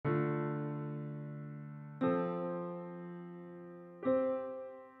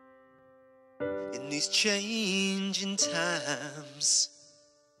these changing times.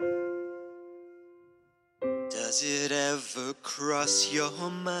 Does it ever cross your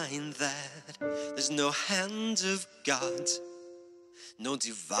mind that there's no hand of God, no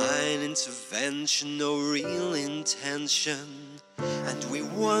divine intervention, no real intention, and we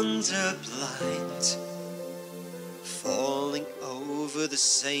wander blind, falling over the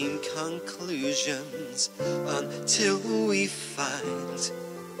same conclusions until we find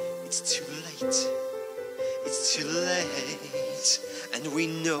it's too late, it's too late, and we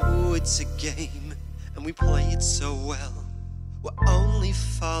know it's a game and we play it so well. We're only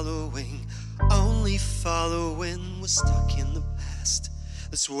following, we're stuck in the past,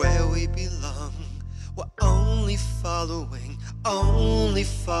 that's where we belong. We're only following,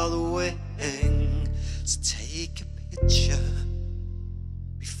 so take a picture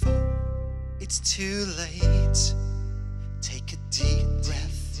before it's too late. Take a deep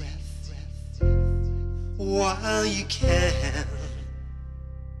breath while you can.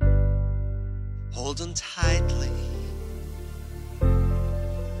 Hold on tightly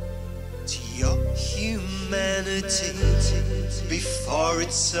to your humanity before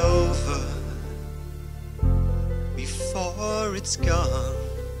it's over, before it's gone,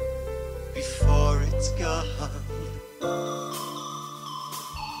 before it's gone.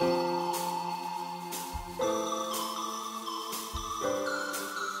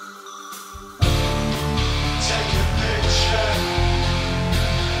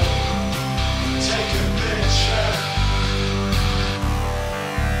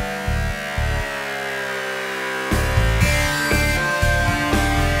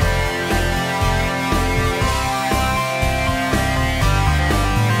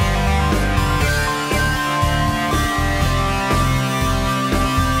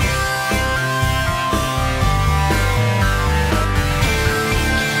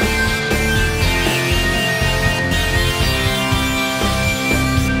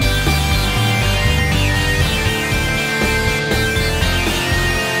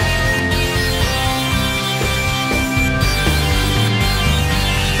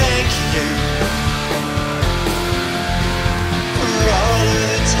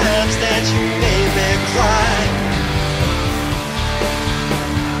 That you made me cry,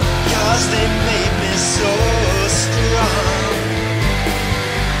 'cause they made me so strong.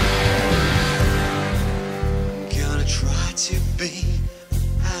 I'm gonna try to be an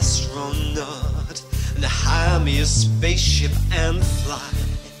astronaut and hire me a spaceship and fly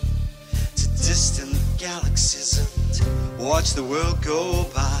to distant galaxies and watch the world go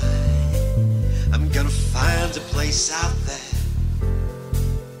by. I'm gonna find a place out there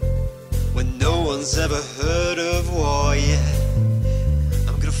when no one's ever heard of war yet.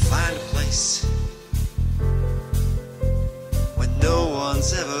 I'm gonna find a place when no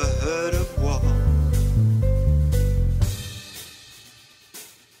one's ever heard of war.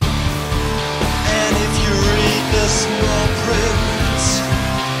 And if you read the small print,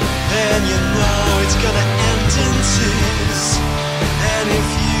 then you know it's gonna end in tears. And if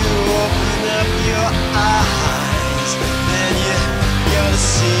you open up your eyes, then you're gonna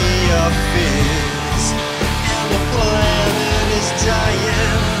see your fears, and the planet is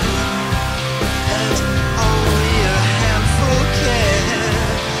dying, and only a handful care.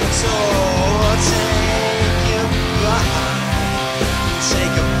 So take it by,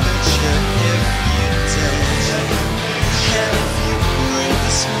 take a picture if you dare. And if you read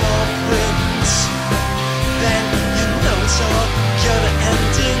the small print, then you know it's all gonna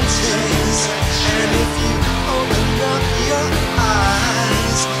end in tears. And if you open up your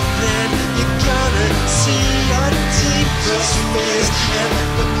eyes, then you're gonna see your deepest fears, and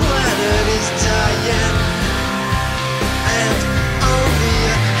the planet is dying, and only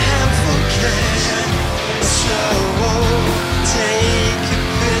a handful care. So take a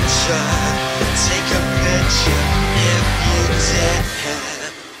picture, take a picture.